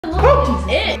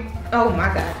Oh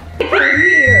my God.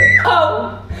 Here.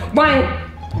 Oh, Brian.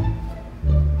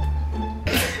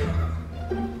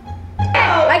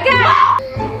 Oh my God.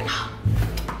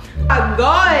 Oh my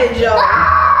God, yo.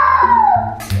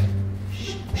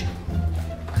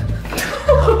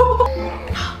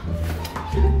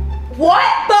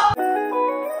 What the?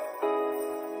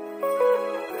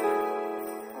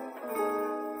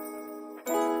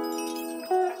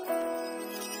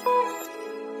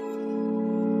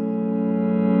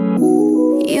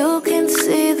 You can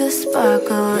see the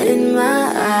sparkle in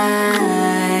my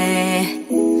eye.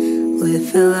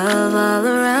 With the love all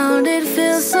around, it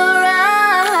feels so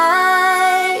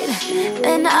right.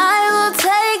 And I will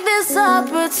take this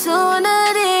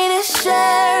opportunity to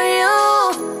share you.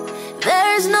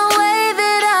 There's no way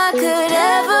that I could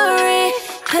ever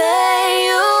repay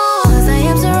you. 'Cause I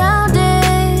am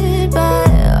surrounded by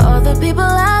all the people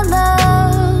I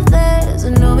love. There's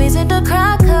no reason to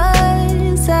cry,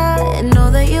 'cause I know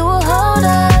that you will hold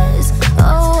us.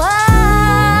 Oh,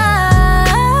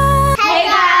 Hey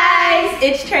guys,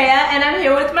 it's Traeh and I'm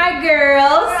here with my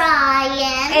girls,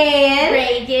 Ryan and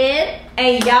Reagan.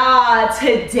 And y'all,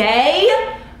 today,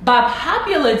 by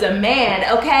popular demand,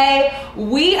 okay,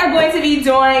 we are going to be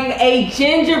doing a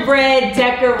gingerbread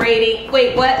decorating,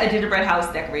 wait, what? A gingerbread house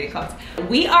decorating contest.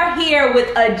 We are here with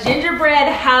a gingerbread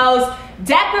house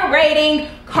decorating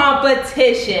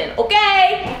competition,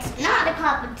 okay? It's not a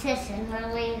competition,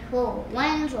 really. Who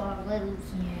wins or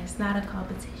loses? Yeah, it's not a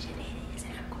competition, it is.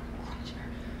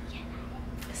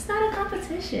 It's not a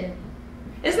competition.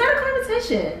 It's not a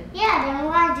competition. Yeah, then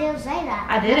why did you say that?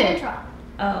 I didn't. Intro.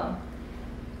 Oh.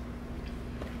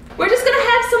 We're just gonna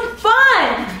have some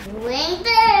fun. Doing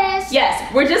this. Yes,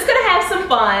 we're just gonna have some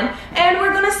fun and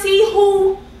we're gonna see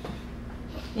who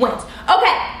wins.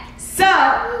 Okay, so,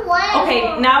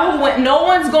 okay, now who win? No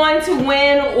one's going to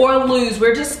win or lose.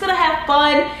 We're just gonna have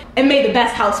fun and may the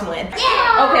best house win.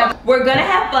 Yeah. Okay, we're gonna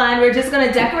have fun. We're just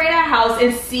gonna decorate our house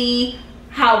and see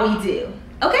how we do.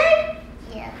 Okay?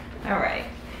 Yeah. All right.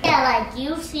 Yeah, like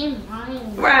you've seen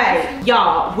mine. Right,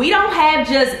 y'all, we don't have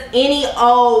just any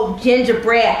old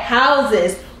gingerbread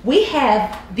houses. We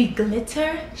have the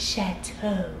Glitter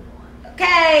Chateau.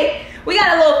 Okay, we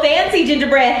got a little fancy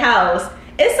gingerbread house.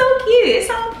 It's so cute.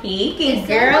 It's all pink and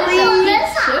girly.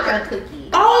 Sugar cookie.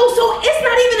 Oh, so it's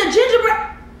not even a gingerbread.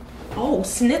 Oh,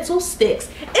 schnitzel sticks.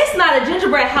 It's not a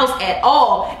gingerbread house at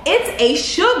all. It's a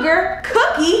sugar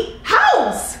cookie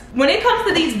house. When it comes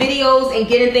to these videos and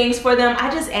getting things for them, I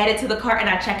just add it to the cart and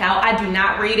I check out. I do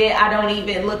not read it. I don't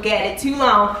even look at it too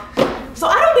long. So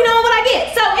I don't be knowing what I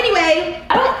get. So anyway,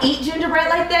 I don't eat gingerbread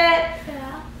like that.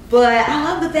 Yeah. But I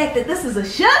love the fact that this is a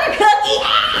sugar cookie.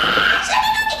 Ah,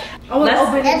 sugar cookie. I want to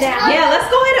open it down. Yeah, let's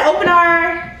go ahead and open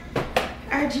our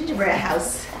gingerbread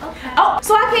house. Okay. Oh,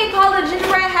 so I can't call it a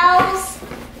gingerbread house?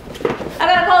 I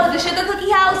gotta call it the sugar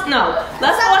cookie house? No.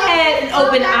 Let's go ahead and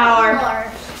open our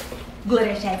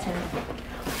Glitter Chateau.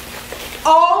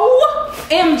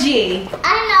 OMG.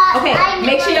 I know. Okay,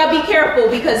 make sure y'all be careful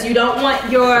because you don't want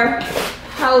your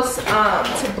house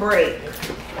to break.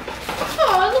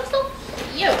 Oh, it looks so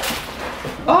cute.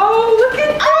 Oh, look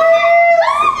at Oh,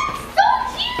 it's so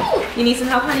cute. You need some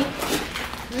help, honey?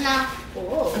 No.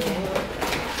 Oh.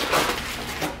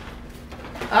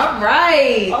 All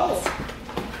right. Oh.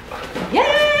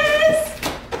 Yes.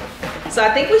 So I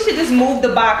think we should just move the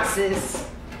boxes.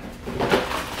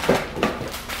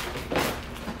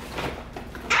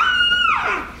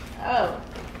 Oh.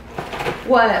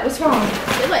 What? What's wrong?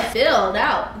 It's like filled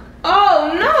out.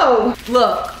 Oh no!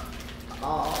 Look.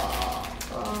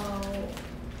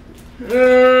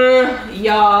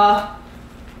 Y'all,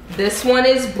 this one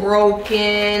is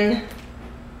broken.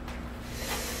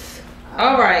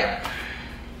 All right.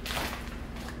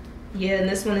 Yeah, and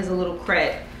this one is a little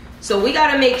cracked. So we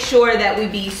gotta make sure that we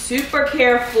be super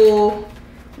careful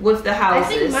with the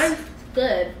houses. I think mine's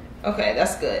good. Okay,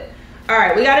 that's good. All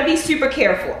right, we gotta be super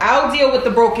careful. I'll deal with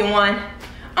the broken one.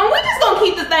 And we're just gonna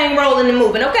keep the thing rolling and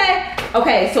moving, okay?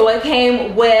 Okay, so it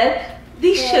came with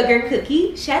the sugar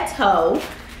cookie chateau.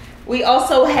 We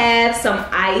also have some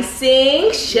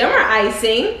icing, shimmer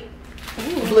icing,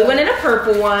 blue one and a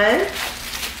purple one,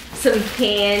 some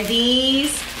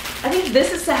candies. I think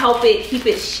this is to help it keep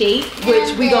its shape,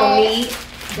 which we gonna need.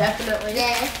 Definitely.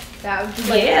 This. That would be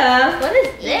like, Yeah. What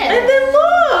is this? And then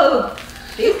look,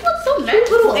 These look so cute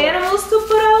magical. little animals to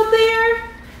put out there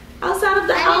outside of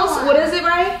the house. want- What is it,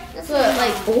 right? This look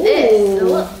like Ooh. this. It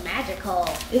looks magical.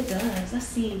 It does. Let's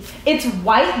see. It's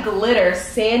white glitter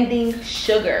sanding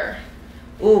sugar.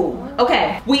 Ooh.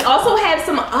 Okay. We also have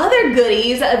some other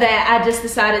goodies that I just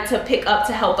decided to pick up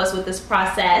to help us with this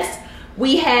process.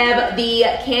 We have the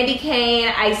candy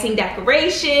cane icing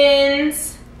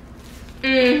decorations.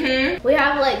 We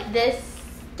have like this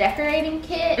decorating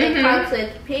kit. It comes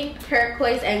with pink,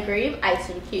 turquoise, and green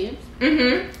icing cubes.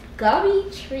 Gummy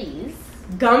trees.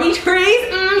 Gummy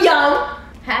trees, yum.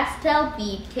 Pastel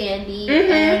bead candy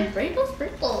and rainbow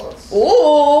sprinkles.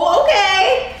 Ooh,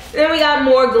 okay. Then we got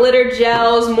more glitter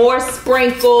gels, more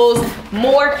sprinkles,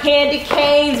 more candy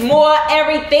canes, more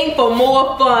everything for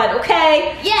more fun,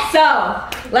 okay? Yeah.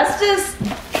 So, let's just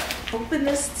open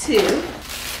this too.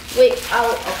 Wait,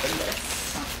 I'll open this.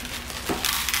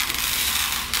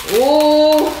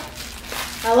 Ooh.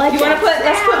 I like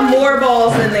Let's put more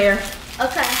balls in there.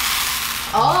 Okay.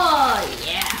 Oh,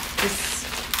 yeah. Just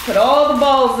put all the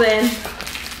balls in.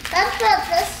 Let's put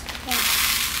this one.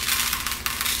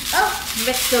 Oh,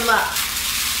 Mix them up.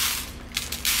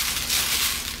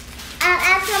 and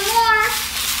add some more.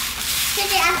 Can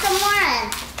you add some more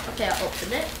in? Okay, I'll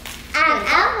open it. And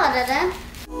I'll put it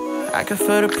in. I can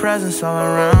feel the presence all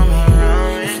around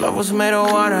me. If love was made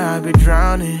of water, I'd be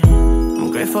drowning.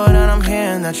 I'm grateful that I'm here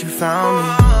and that you found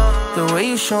me. The way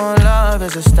you showing love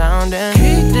is astounding.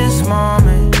 Keep this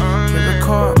moment, hit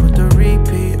record with the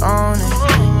repeat on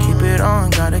it. Keep it on,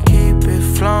 gotta keep it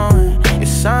flowing. It's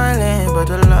silent, but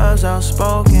the love's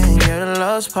outspoken. Yeah, the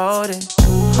love's potent.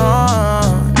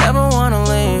 Oh, never wanna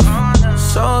leave.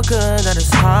 So good that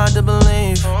it's hard to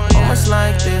believe. Moments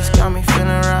like this got me feeling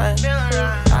right.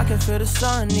 I can feel the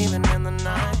sun even in the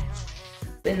night.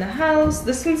 In the house,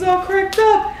 this one's all cracked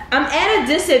up. I'm at a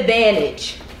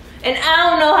disadvantage, and I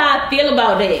don't know how I feel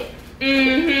about it.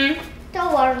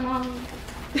 Don't worry, Mom.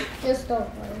 Just don't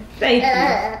worry. Thank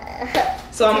you.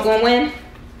 So I'm gonna win?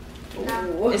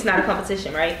 No. It's not a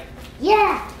competition, right?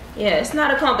 Yeah. Yeah, it's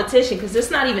not a competition because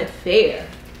it's not even fair.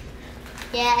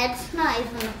 Yeah, it's not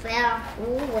even fair.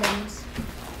 Who wins?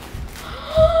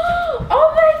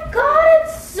 Oh my god,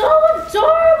 it's so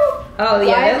adorable. Oh yeah,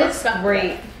 Why that is it looks stuck great.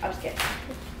 there? I'm scared.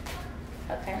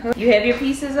 Okay. You have your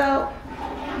pieces out?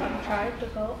 I'm trying to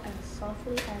go as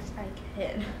softly as I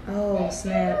can. Oh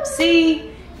snap.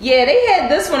 See? Yeah, they had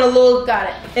this one a little Got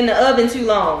it. in the oven too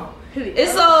long.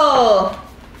 It's all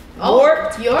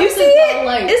warped. yours You is see all it?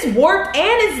 like- It's warped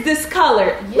and it's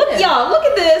discolored. Look, Yeah. y'all, look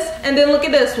at this and then look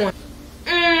at this one.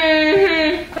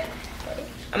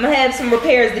 I'm gonna have some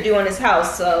repairs to do on this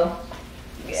house, so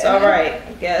it's all right.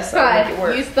 I guess I'll make it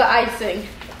work. Use the icing.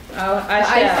 I The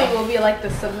shall. icing will be like the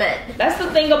cement. That's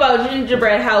the thing about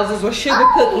gingerbread houses or sugar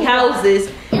cookie houses.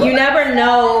 You never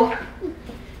know.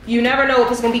 You never know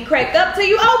if it's gonna be cracked up till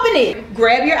you open it.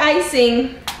 Grab your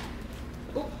icing.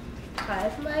 I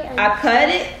have my icing. I cut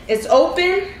it. It's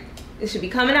open. It should be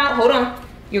coming out. Hold on.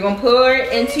 You're gonna pour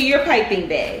it into your piping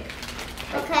bag.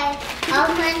 Okay,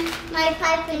 open my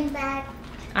piping bag.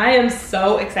 I am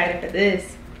so excited for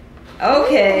this.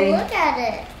 Okay. Ooh, look at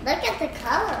it. Look at the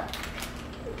color.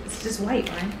 It's just white,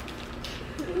 right?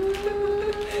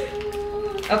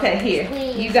 Okay, here.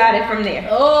 You got it from there.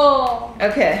 Oh.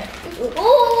 Okay. Ooh.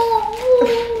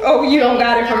 Oh, you don't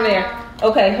got it from there.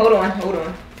 Okay, hold on.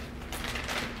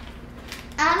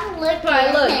 I'm looking.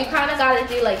 Right, look, you kind of got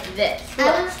to do like this. I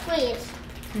Look. will squeeze.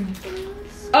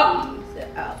 Oh, Squeeze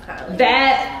it out kind of like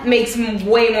that makes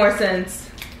way more sense.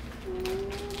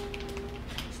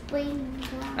 Squeeze.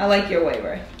 I like your way,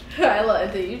 Ray. I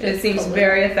love it. You just It seems pull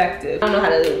very effective. I don't know how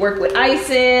to work with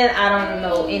icing. I don't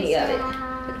know any of it.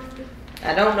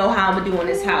 I don't know how I'm gonna do on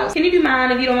this house. Can you do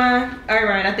mine if you don't mind? All right,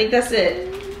 Ryan, I think that's it.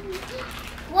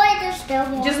 Wait, there's still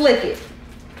more. Just lick it.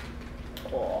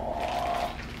 Oh,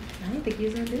 I didn't think you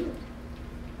was gonna do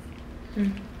it.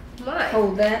 mine.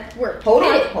 Hold that. We're Hold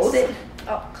kids. it. Hold it.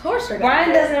 Of course we're gonna Ryan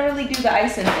do it. doesn't really do the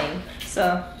icing thing.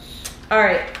 So, all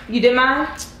right, you did mine?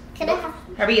 Can I have?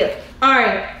 Hurry up. All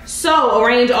right, so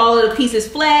arrange all of the pieces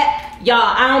flat. Y'all,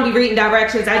 I don't be reading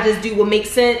directions. I just do what makes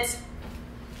sense.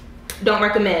 Don't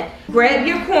recommend. Grab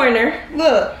your corner.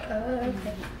 Look.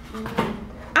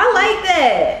 I like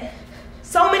that.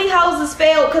 So many houses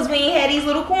failed because we ain't had these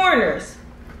little corners.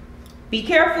 Be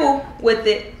careful with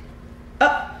it.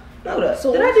 Hold up.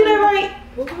 So Did I do that right?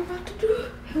 What we're about to do?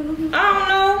 I don't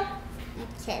know.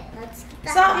 Okay, let's get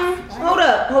that. Something.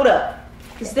 Hold up.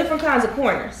 It's different kinds of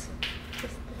corners.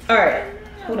 All right,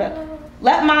 hold up.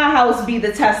 Let my house be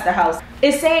the tester house.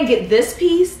 It's saying get this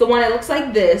piece, the one that looks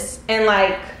like this, and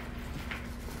like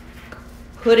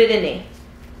put it in there.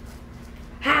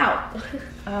 How?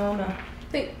 I don't know.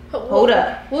 Wait, Hold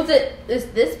up. Was it? Is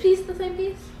this piece the same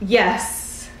piece?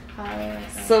 Yes.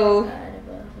 So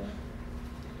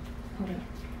hold up.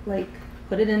 Like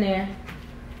put it in there.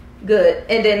 Good.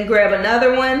 And then grab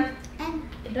another one.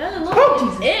 It doesn't look Oh,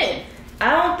 like it's in. I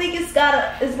don't think it's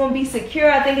gonna be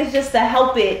secure. I think it's just to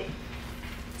help it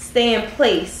stay in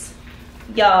place.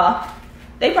 Y'all,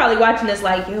 they probably watching this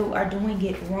like, you are doing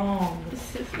it wrong.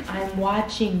 I'm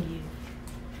watching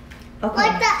you. Okay.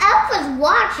 Like the elf is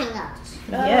watching us.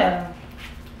 Yeah.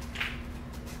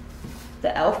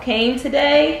 The elf came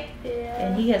today, Yeah.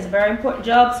 and he has a very important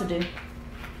job to do.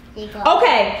 Here you go.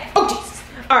 Okay. Oh, Jesus.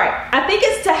 All right. I think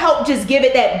it's to help just give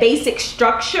it that basic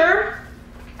structure.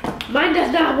 Mine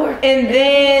does not work. And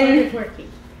then It's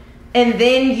working.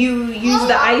 you use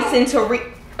the icing to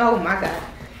oh my God.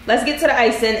 Let's get to the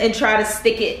icing and try to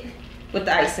stick it with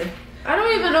the icing. I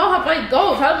don't even know how mine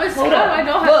goes. How do Hold up. I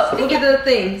know how to stick Look it? at the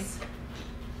things.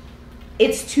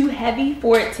 It's too heavy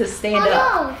for it to stand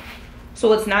up. Oh,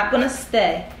 So it's not gonna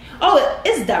stay. Oh,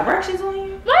 it's directions on here?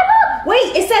 Mine up.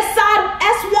 Wait, it says side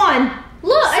S1.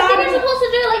 Look, I think Sorry. you're supposed to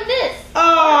do it like this.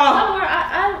 Oh, Somewhere,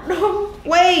 I don't know.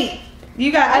 wait.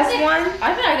 You got I think S1?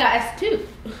 I got S2.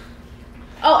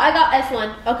 Oh, I got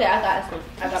S1. Okay, I got S1.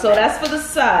 I got So that. that's for the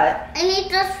side. I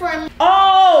need this for me.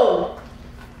 Oh!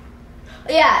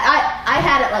 Yeah, I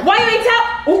had it like Why you ain't tell?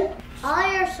 Oh,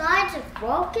 All your sides are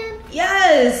broken?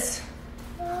 yes.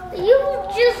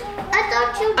 I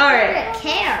thought you All right. didn't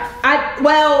care.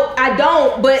 I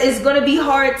don't, but it's gonna be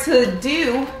hard to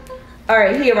do. All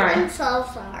right, here, I'm Ryan. so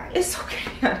sorry. It's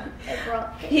okay. I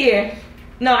broke it. Here.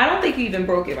 No, I don't think you even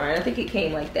broke it, Ryan. I think it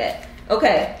came like that.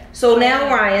 Okay, so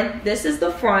now, Ryan, this is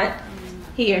the front.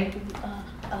 Here.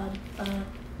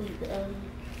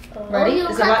 Ready? you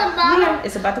It's cut about, the bottom? yeah,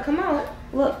 it's about to come out.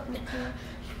 Look.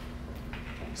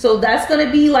 So that's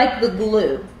gonna be like the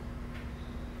glue.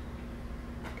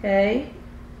 Okay.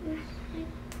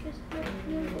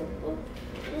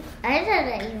 I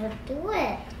didn't even do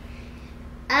it.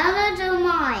 I'm gonna do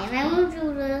mine. I'm gonna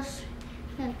do this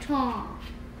and Tom.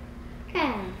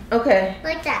 Okay.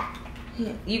 Like that.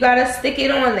 You gotta stick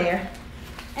it on there.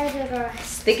 I do the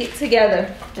rest. Stick it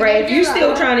together. Can Right? I If do you're that still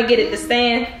one? trying to get it to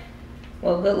stand,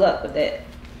 well, good luck with that.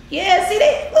 Yeah, see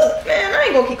that? Look, man, I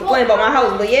ain't gonna keep complaining about my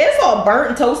house, but yeah, it's all burnt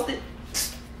and toasted.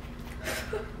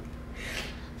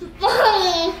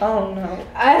 Mommy. Oh no.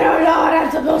 I don't know what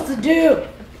I'm supposed to do.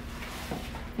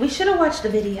 We should have watched the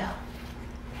video.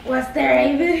 Was there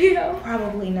a video?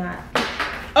 Probably not.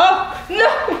 Oh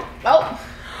no! Oh.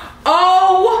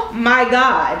 Oh my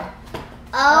God.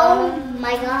 Oh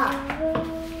my god.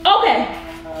 Okay.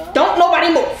 Don't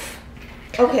nobody move.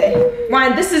 Okay.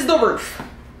 Ryan, this is the roof.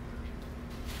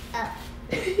 Oh.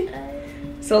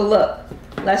 So look,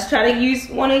 let's try to use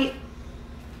one of you.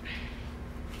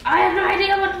 I have no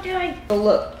idea what I'm doing. So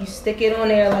look, you stick it on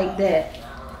there like that.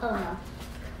 Oh no.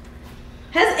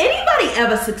 Has anybody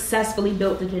ever successfully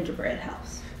built the gingerbread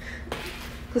house?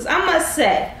 Because I must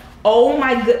say, oh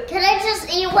my good. Can I just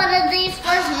eat one of these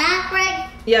first, Matt, Greg?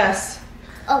 Yes.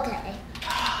 Okay.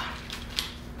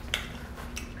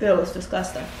 It was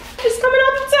disgusting. It's coming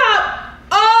off the top.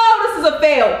 Oh, this is a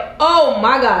fail. Oh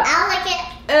my God. I like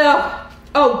it. Ew.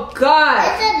 Oh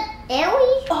God. Is it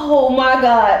airy? Oh my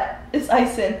God. It's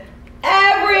icing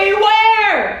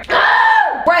everywhere.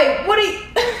 Right. What are you?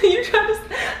 You trying to?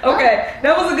 Okay,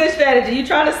 that was a good strategy. You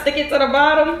trying to stick it to the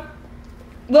bottom?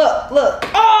 Look, look.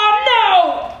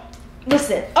 Oh no!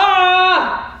 Listen.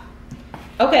 Ah.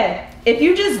 Okay. If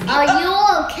you just. Are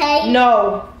you okay?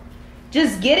 No.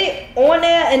 Just get it on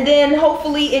there, and then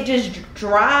hopefully it just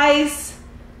dries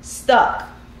stuck.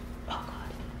 Oh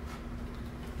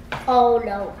God. Oh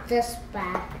no, this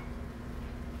bad.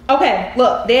 Okay,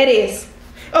 look, there it is.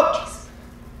 Oh, jeez.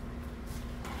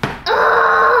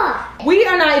 Ah! We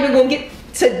are not even gonna get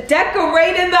to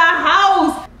decorating the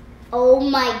house. Oh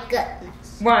my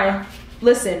goodness. Ryan,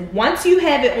 listen, once you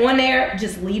have it on there,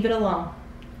 just leave it alone.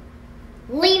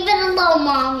 Leave it alone,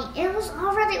 Mommy. It was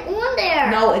already on there.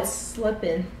 No, it's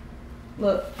slipping.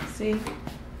 Look, see?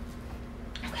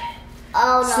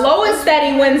 Oh no. Slow and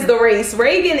steady wins the race.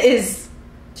 Reagan is,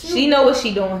 she know what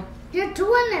she doing. You're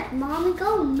doing it, Mommy.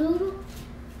 Go noodle.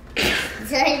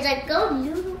 He's like, go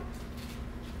noodle.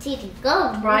 Titi,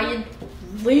 go. Ryan,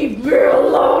 leave me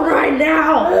alone right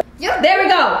now. There we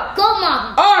go. Go,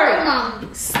 Mom. All right. Go,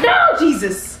 Mom. No,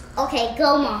 Jesus. Okay,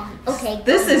 go, Mom. Okay. Go,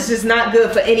 This is just not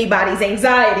good for anybody's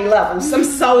anxiety levels. I'm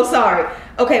so sorry.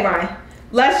 Okay, Ryan.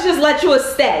 Let's just let yours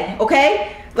stay,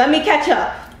 okay? Let me catch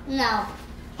up. No,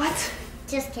 What?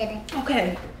 just kidding.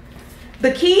 Okay.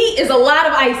 The key is a lot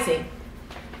of icing.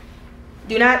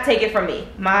 Do not take it from me.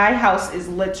 My house is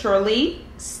literally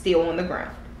still on the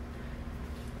ground.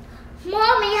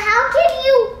 Mommy, how can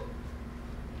you?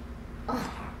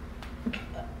 Oh.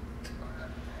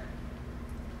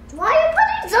 Why are you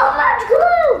putting so much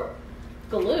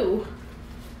glue? Glue.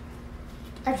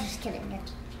 I'm just kidding.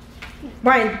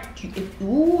 Brian,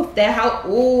 if that house,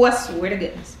 I swear to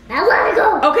goodness. Now let it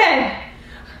go. Okay.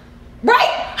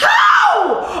 Right? How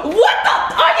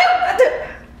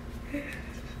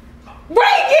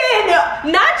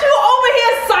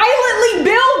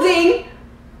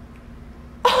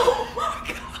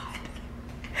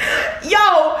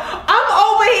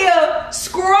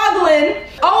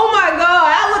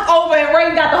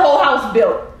house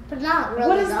built. But not really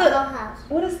What is the the- whole house.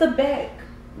 What is the back?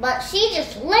 But she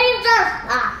just leaves us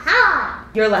behind.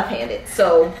 You're left-handed,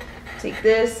 so take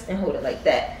this and hold it like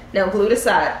that. Now glue the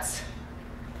sides.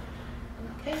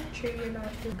 Okay, sure you're not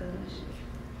too good.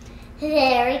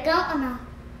 There we go. Oh no.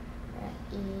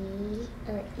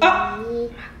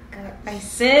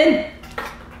 Icing.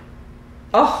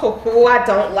 Oh, I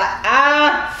don't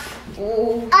like.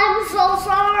 Ooh. I'm so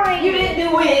sorry. You didn't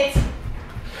do it.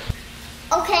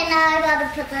 Okay, now I gotta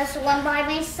put this one by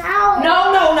myself.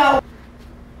 No.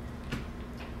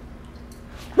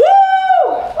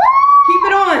 Woo! Keep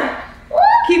it on.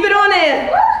 Keep it on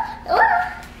there.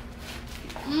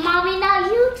 Mommy, now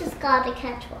you just gotta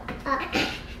catch one.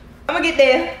 I'm gonna get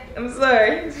there. I'm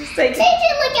sorry. Just take it.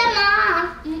 Teacher, look at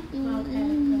Mom.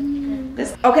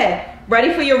 Okay,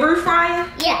 ready for your roof, Ryan?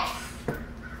 Yes.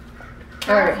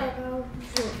 All right.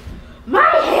 My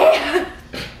hair!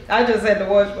 I just had to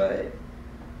wash my head.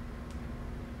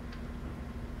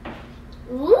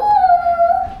 Ooh.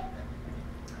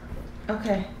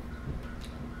 Okay.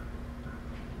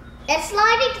 It's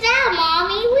sliding down,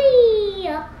 Mommy.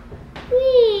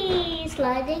 Wee.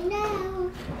 Sliding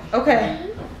down.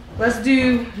 Okay. Let's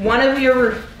do one of your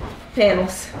roof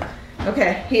panels.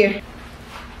 Okay, here.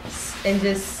 And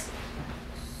just,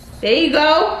 there you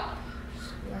go.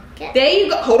 Look at There you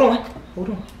go. Hold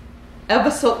on.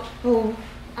 Ever so,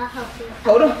 I'll help you.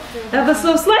 hold on. Ever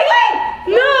so slightly.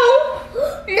 No.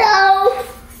 No.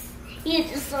 You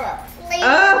just sort of flee.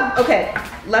 Okay.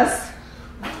 Let's,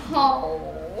 Oh.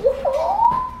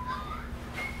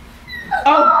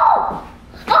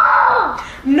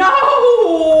 no.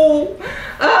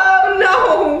 Oh,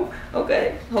 no.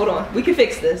 Okay, hold on. We can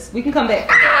fix this. We can come back.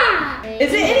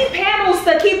 Is there any panels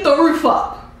that keep the roof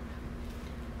up?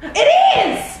 It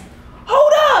is!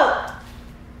 Hold up!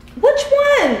 Which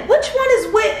one? Which one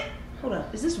is with? Hold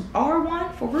up. Is this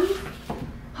R1 for roof?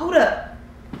 Hold up.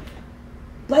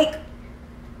 Like,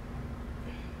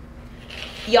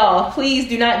 y'all, please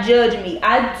do not judge me.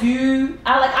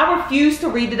 I refuse to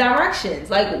read the directions.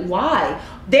 Like, why?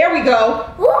 There we go.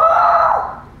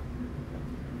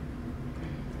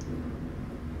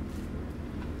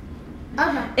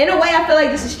 In a way, I feel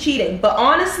like this is cheating, but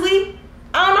honestly,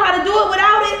 I don't know how to do it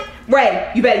without it.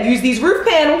 Ray, you better use these roof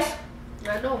panels.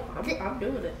 I know, I'm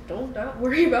doing it. Don't not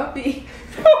worry about me.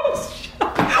 Oh,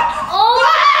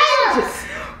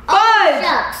 Fudge!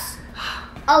 shucks.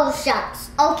 Oh, shucks.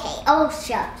 Okay. Oh,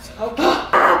 shucks. Okay.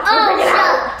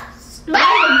 Oh, shucks.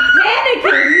 I'm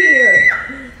panicking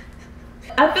here.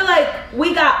 I feel like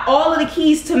we got all of the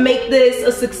keys to make this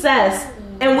a success,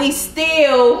 and we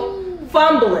still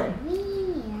fumbling.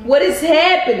 What is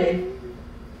happening?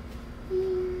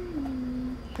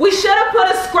 We should have put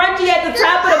a scrunchie at the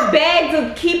top of the bag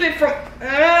to keep it from.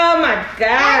 Oh my And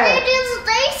god! it just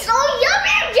tastes so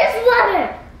yummy. Just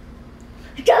butter.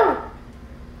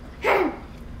 Go.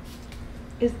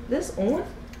 Is this on?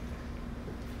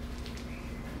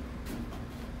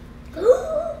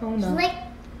 Oh no!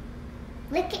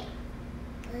 Lick it.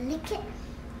 Lick it.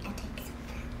 And take some.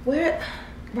 Where?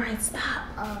 Ryan, stop!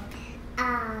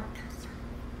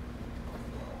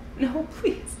 No,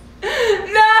 please.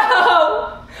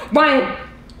 No! Ryan!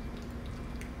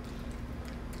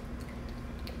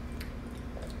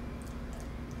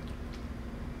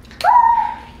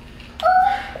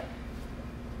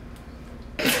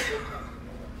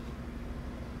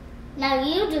 Now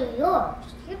you do yours.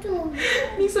 You do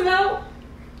yours. Need some help?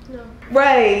 No.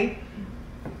 Ray.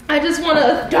 I just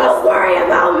wanna. Don't worry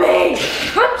about me!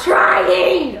 I'm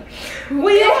trying!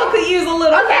 We all could use a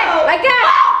little Okay, help. I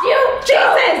got you!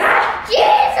 Jesus!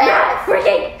 Jesus!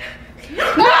 Freaking!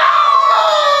 No!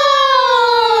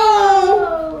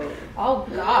 Oh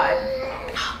God.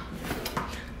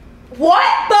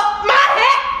 What the? My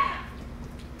head?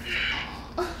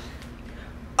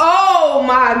 Oh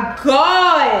my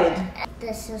god!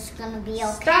 This is gonna be okay.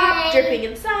 Stop dripping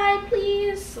inside,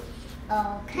 please.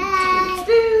 Okay.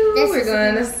 We're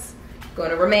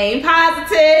gonna remain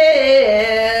positive.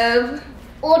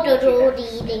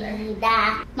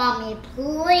 Mommy,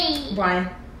 please. Brian,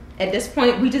 at this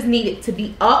point, we just need it to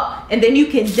be up, and then you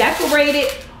can decorate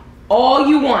it all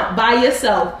you want by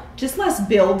yourself. Just let's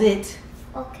build it.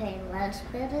 Okay, let's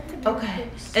build it together. Okay,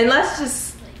 and let's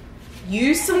just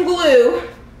use some glue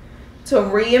to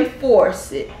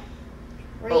reinforce it.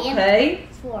 Okay?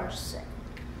 Reinforce it.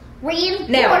 Reinforce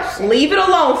Now, it. leave it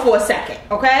alone for a second,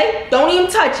 okay? Don't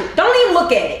even touch it. Don't even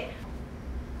look at it.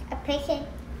 A picking.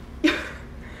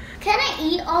 Can I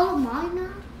eat all of mine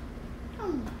now?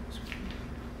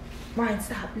 Ryan,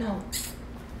 stop. No.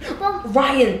 Well,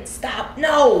 Ryan, stop.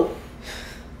 No.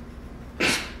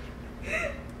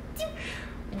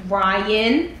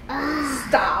 Ryan.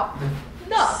 Stop.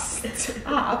 No.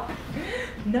 Stop.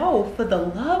 No, for the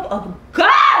love of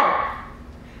God.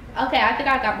 Okay, I think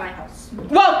I got my house.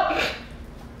 Well,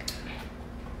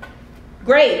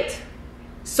 great.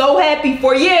 So happy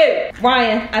for you.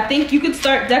 Ryan, I think you can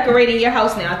start decorating your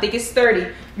house now. I think it's 30.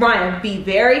 Ryan, be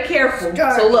very careful.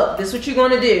 So look, this is what you're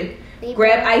gonna do.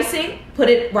 Grab icing, put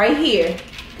it right here,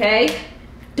 okay?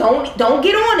 Don't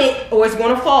get on it or it's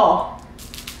gonna fall.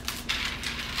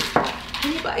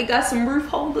 Anybody got some roof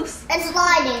holders? It's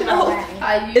sliding already.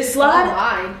 I used It's sliding?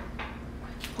 mine.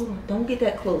 Hold on, don't get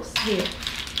that close. Here.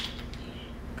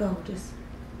 Go, just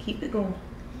keep it going.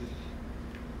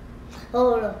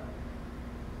 Hold on.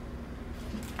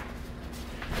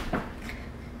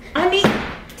 I need,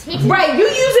 right, you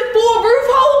using 4 roof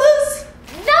holders?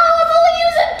 No, I'm only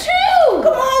using 2.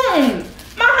 Come on.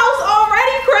 My house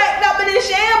already cracked up and in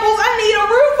shambles. I need a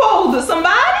roof holder.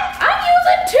 Somebody? I'm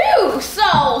using 2,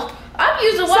 so I'm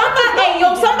using one.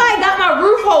 Somebody got my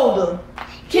roof holder.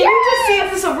 Can you just see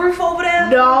if it's a roof over there?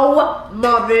 No,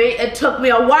 mommy, it took me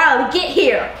a while to get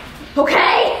here.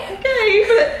 Okay?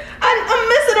 Okay, I'm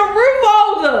missing a roof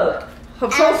holder.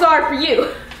 I'm so sorry for you.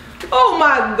 Oh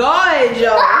my God,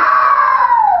 y'all.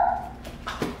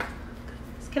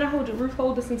 Can I hold your roof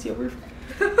holder since your house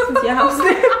now?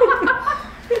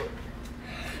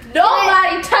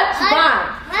 Nobody touched mine.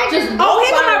 Just Here go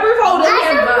my roof holder. I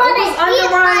just want It was to under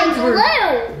eat my Ryan's roof.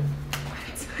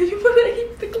 glue. You want to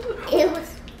eat the glue? It was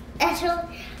actually.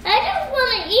 I just want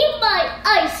to eat my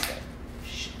ice.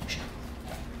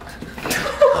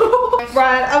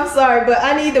 Ryan, I'm sorry, but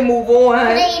I need to move on.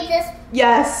 Can I eat this?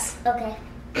 Yes. Okay.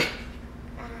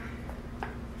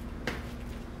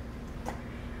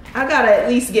 I gotta at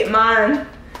least get mine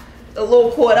a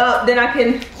little caught up, then I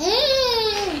can.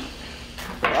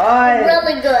 God.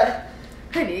 Really good.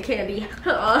 I need candy.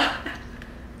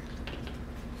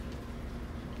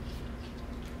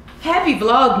 Happy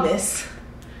Vlogmas.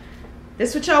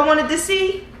 This what y'all wanted to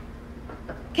see?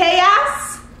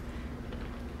 Chaos?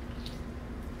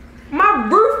 My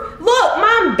roof, look,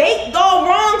 mine baked all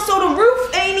wrong, so the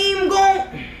roof ain't even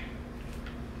going.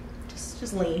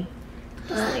 Just lean.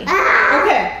 Just lean.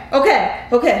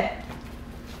 Okay.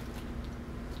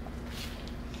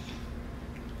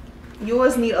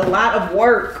 Yours need a lot of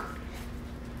work.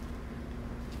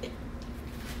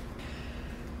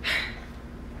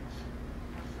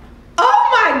 Oh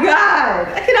my God,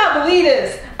 I cannot believe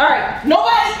this. All right,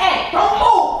 nobody, don't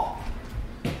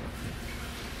move.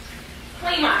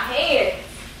 Clean my head.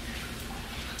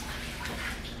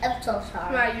 I'm so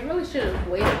sorry. Right, you really should have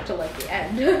waited till like the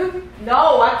end.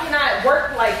 No, I cannot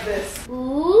work like this.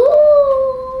 Ooh.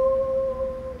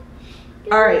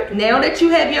 All right, now that you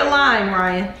have your line,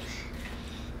 Ryan.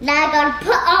 Now I gotta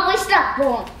put all my stuff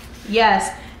on.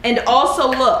 Yes, and also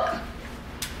look,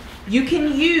 you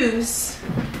can use,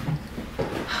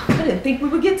 I didn't think we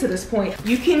would get to this point.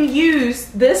 You can use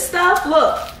this stuff,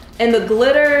 look, and the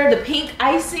glitter, the pink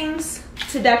icings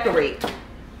to decorate.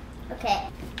 Okay.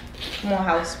 Come on,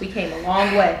 house, we came a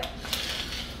long way.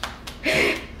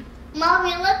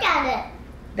 Mommy, look at it.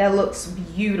 That looks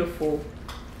beautiful.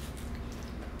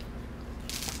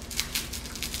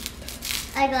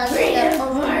 I got stuff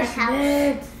over the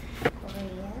house.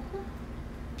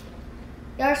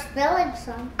 You're spilling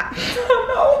some. I don't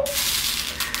know.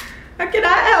 How can I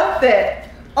help that?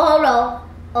 Oh no.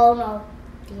 Oh no.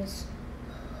 These.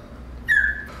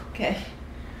 Okay.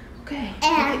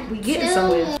 And we getting two.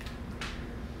 somewhere.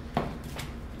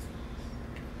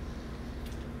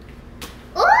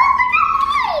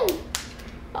 Oh,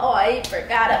 Oh, I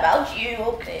forgot about you.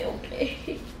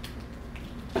 Okay.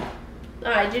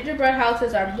 Alright, gingerbread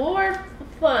houses are more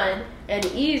fun and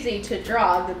easy to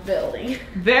draw than building.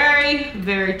 Very,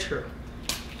 very true.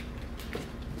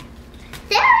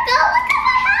 there we go. Look at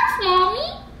my house, Mommy.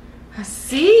 I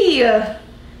see.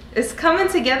 It's coming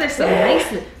together so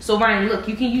nicely. So Ryan, look,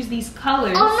 you can use these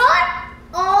colors.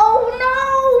 Oh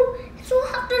no. Still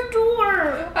have the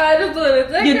door. I just want to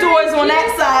decorate Your door's on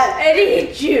that side. and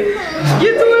eat you.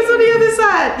 Your door's on the other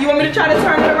side. You want me to try to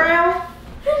turn it around? I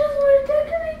just want to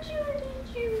decorate you and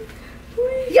eat you.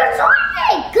 Please. You're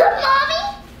trying. Good, Mommy.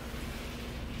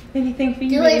 Anything for you?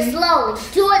 Do baby? it slowly.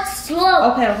 Do it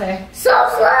slow. Okay. So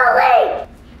slowly.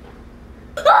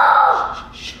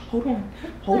 Oh. Shh, hold on.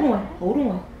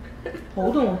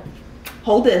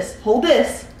 Hold this.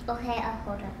 Okay, I'll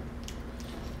hold it.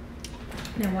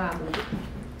 Now why move it?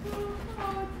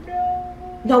 Oh,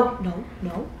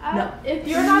 No. If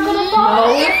you're not going to fall,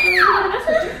 No. Look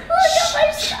at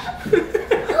my stuff.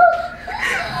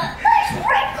 My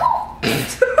sprinkle.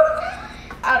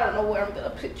 I don't know where I'm going to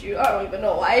put you. I don't even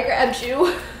know why I grabbed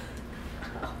you.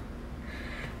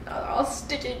 all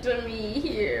sticking to me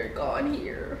here, gone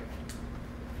here.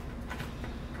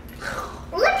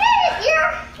 Look at it,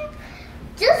 you're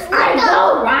just I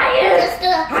know, Ryan. Just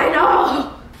I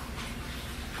know.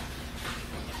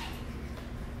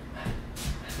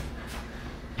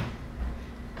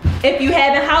 If you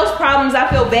having house problems, I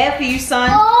feel bad for you, son.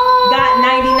 Oh. Got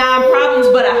 99 problems,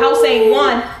 but a house ain't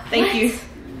one. Thank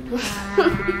you.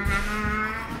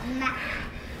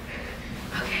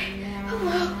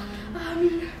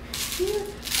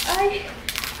 Okay.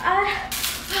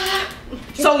 Hello.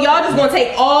 So y'all just gonna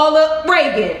take all the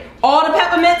Reagan, all the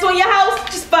peppermints on your house?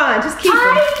 Just fine, just keep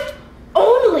them.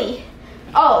 Only.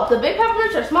 Oh, the big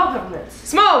peppermints or small peppermints?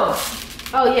 Small ones.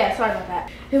 Oh yeah, sorry about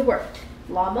that. It worked.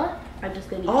 Llama, I'm just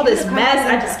gonna need All you this to mess, come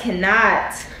I over. just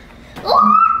cannot.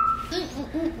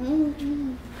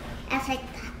 That's like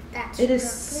that's It is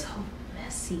so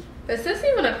messy. Is this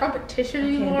even a competition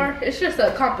anymore? It's just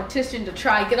a competition to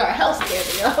try and get our health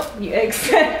standing up. Yeah,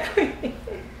 exactly.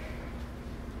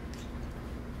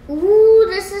 Ooh,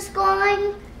 this is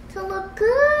going to look good.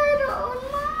 Oh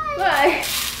my. Like,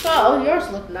 oh, yours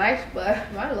look nice, but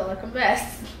mine look like a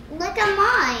mess. Look at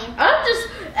mine. I'm just,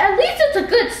 at least it's a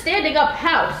good standing up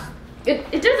house. It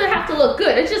doesn't have to look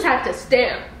good, it just has to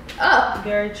stand up.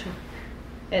 Very true.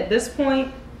 At this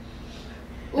point,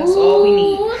 that's all we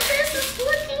need. Ooh, this is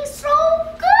looking so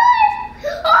good.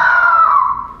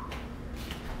 Oh!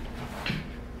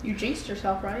 You jinxed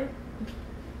yourself, Ryan.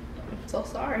 I'm so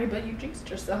sorry, but you jinxed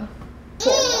yourself.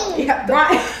 Mm.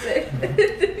 Right. You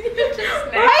just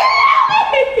snapped.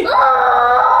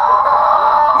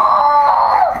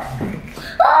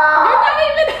 You're not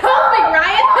even helping,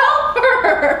 Ryan. Help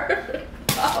her.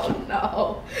 Oh no.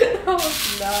 Oh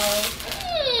no.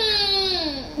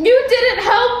 You didn't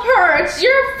help her. It's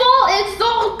your fault. It's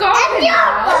all gone It's your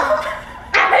now. fault.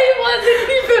 I wasn't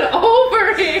even over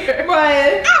here.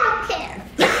 Ryan. I don't care.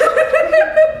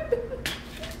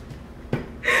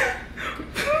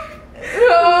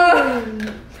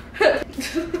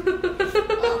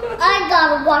 I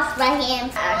gotta wash my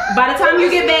hands. By the time you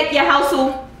get back, your house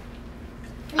will.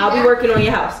 I'll be working on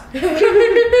your house. It'll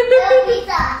be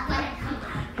done when it comes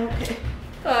out. Okay.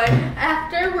 Alright,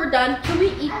 after we're done, can we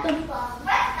eat them?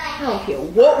 I don't care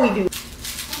what we do.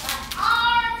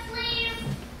 Arm sleeves.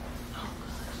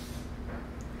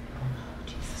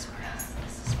 Jesus Christ,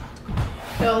 this is about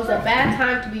to go. It was a bad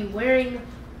time to be wearing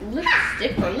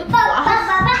lipstick or lip Ba, ba, gloss.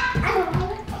 ba, ba. I don't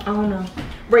know. Oh no.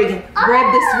 Reagan,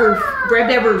 grab this roof. Grab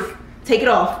that roof. Take it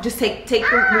off. Just take the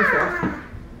roof off.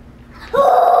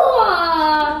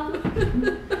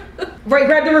 Right,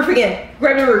 grab the roof again.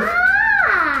 Grab the roof.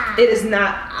 It is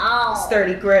not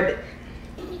sturdy. Grab it.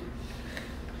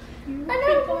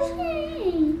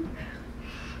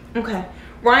 Okay.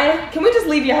 Ryan, can we just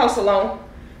leave your house alone?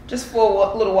 Just for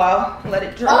a little while and let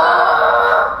it dry.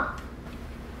 Oh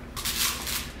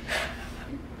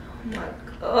my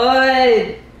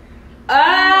god.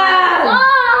 Ah!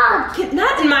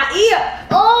 Not in my ear.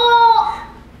 Oh!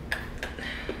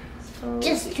 Oh.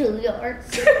 Just 2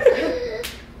 yards.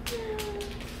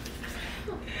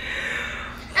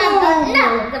 I'm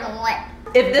never gonna let.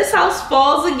 If this house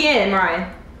falls again,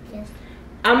 Ryan, Yes.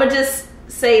 I'ma just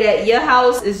say that your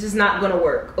house is just not gonna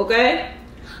work, okay?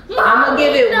 I'm gonna Mommy,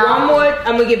 give it no. one more.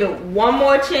 I'm gonna give it one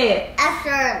more chance, After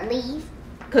I leave.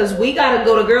 cause we gotta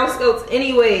go to Girl Scouts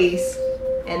anyways,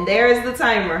 and there's the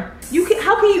timer. You can.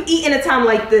 How can you eat in a time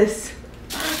like this?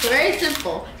 It's very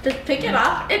simple. Just pick it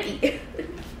up and eat.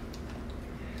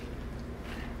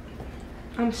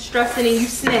 I'm stressing and you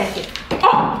snacking.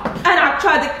 Oh, and I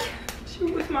tried to catch you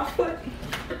with my foot.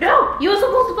 No, you were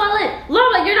supposed to fall in.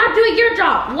 Llama, you're not doing your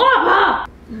job. Llama!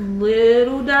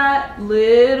 Little dot,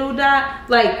 little dot.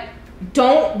 Like,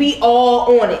 don't be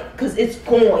all on it, cause it's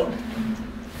going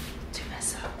to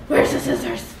mess up. Where's the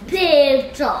scissors?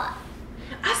 Big dot.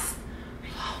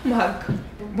 Oh my god.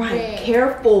 Right, Big.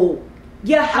 careful.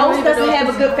 Your house even doesn't know if have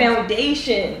a this good is-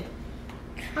 foundation.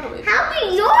 How do we? How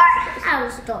did your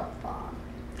house don't fall?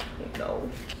 No.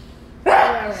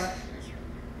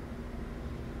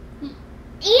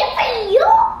 Even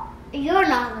you're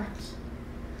not lucky.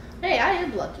 Hey, I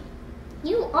am lucky.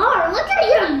 You are. Look at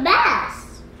your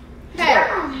mess. Hey,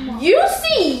 you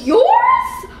see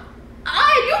yours?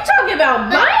 You talking about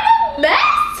mine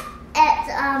mess? It's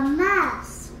a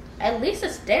mess. At least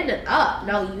it's standing up.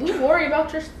 Now you worry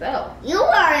about yourself. You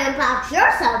worry about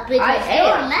yourself because I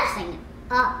you're am. messing it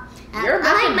up. And You're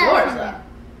messing I'm yours messing up. it.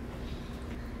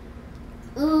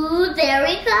 Ooh, there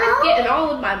we I'm go. getting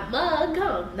all in my mug.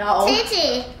 Oh no.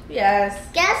 Titi, Yes.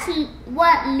 guess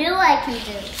what new I can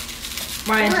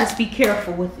do? Ryan, Look. just be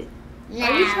careful with it. Now,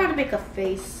 Are you trying to make a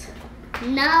face?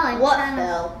 no, I'm What trying to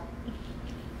fell?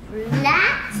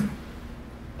 flat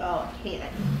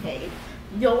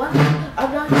You know what?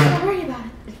 I'm not gonna worry about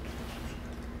it.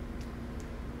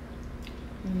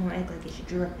 You don't act like it's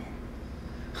dripping.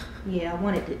 Yeah, I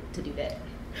wanted it to do that.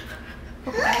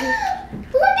 Look at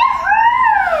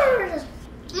hers!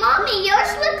 Mommy, yours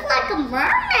look like a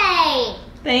mermaid.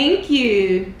 Thank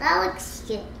you. That looks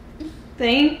cute.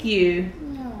 Thank you.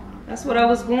 No. That's what I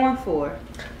was going for.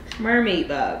 Mermaid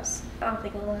vibes. I don't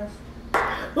think it was.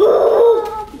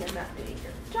 You're not doing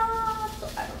your job, so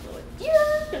I don't know what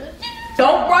you're gonna do.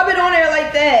 Don't rub it on there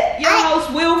like that. Your house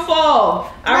will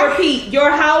fall. I repeat, your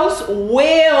house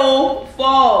will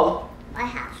fall. My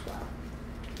house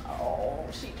will. Oh,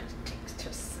 she just jinxed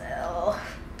herself.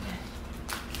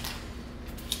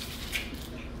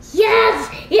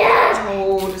 Yes! Yes!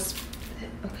 Oh, just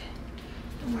okay.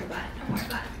 Don't worry about it. Don't worry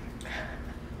about it.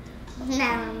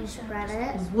 Now let me spread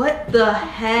it. What the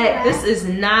heck? This is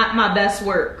not my best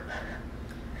work.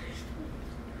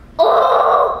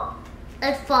 Oh!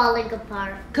 It's falling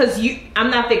apart. Cause I'm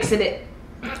not fixing it.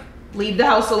 Leave the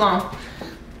house alone.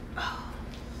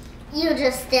 You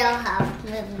just still have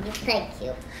to. Thank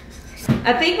you.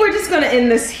 I think we're just gonna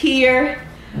end this here.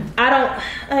 I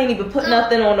ain't even put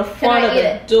nothing on the front of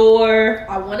the door.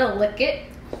 I want to lick it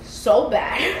so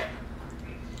bad.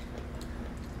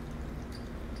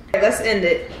 Let's end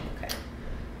it. Okay.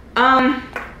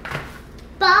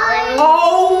 Bye.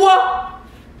 Oh!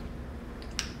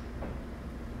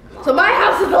 So my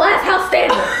house is the last house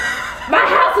standing. My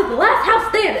house is the last house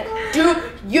standing.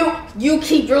 Dude, you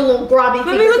keep your little grubby Let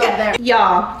me fingers look up there. at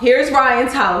y'all. Here's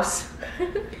Ryan's house.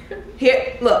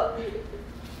 Here, look.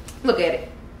 Look at it.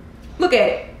 Look at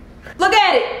it. Look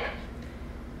at it.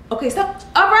 Okay, stop.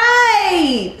 All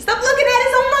right. Stop looking at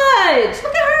it so much.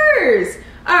 Look at hers.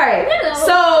 All right. Hello.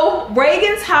 So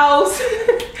Reagan's house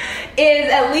is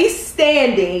at least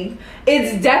standing.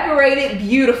 It's decorated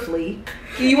beautifully.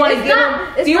 Do you want to give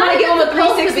him? Do you want to give him a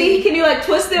 360? Can you like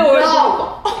twist it or?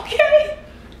 No. Okay.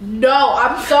 No,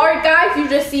 I'm sorry guys. You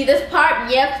just see this part.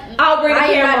 Yep. I'll bring the I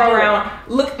am not camera doing around.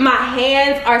 Look, my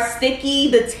hands are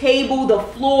sticky. The table, the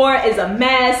floor is a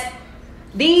mess.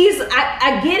 These,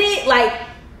 I get it. Like,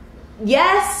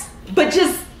 yes, but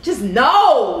just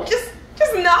no. Just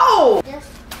no. Just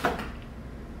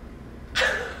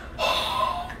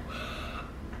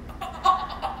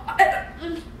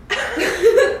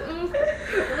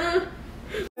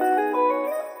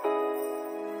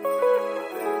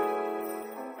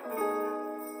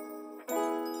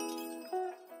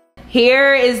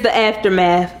Here is the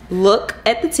aftermath. Look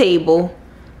at the table.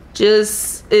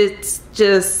 It's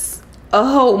just,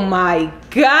 oh my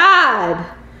God.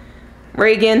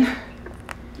 Reagan,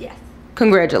 Yes.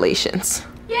 congratulations.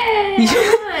 Yay! but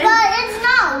it's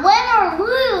not win or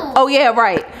lose. Oh yeah,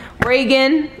 right.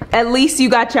 Reagan, at least you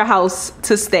got your house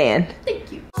to stand.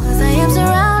 Thank you. 'Cause I am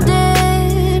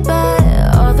surrounded by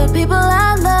all the people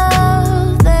I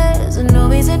love. There's no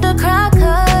reason to cry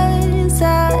 'cause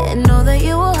I know that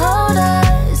you will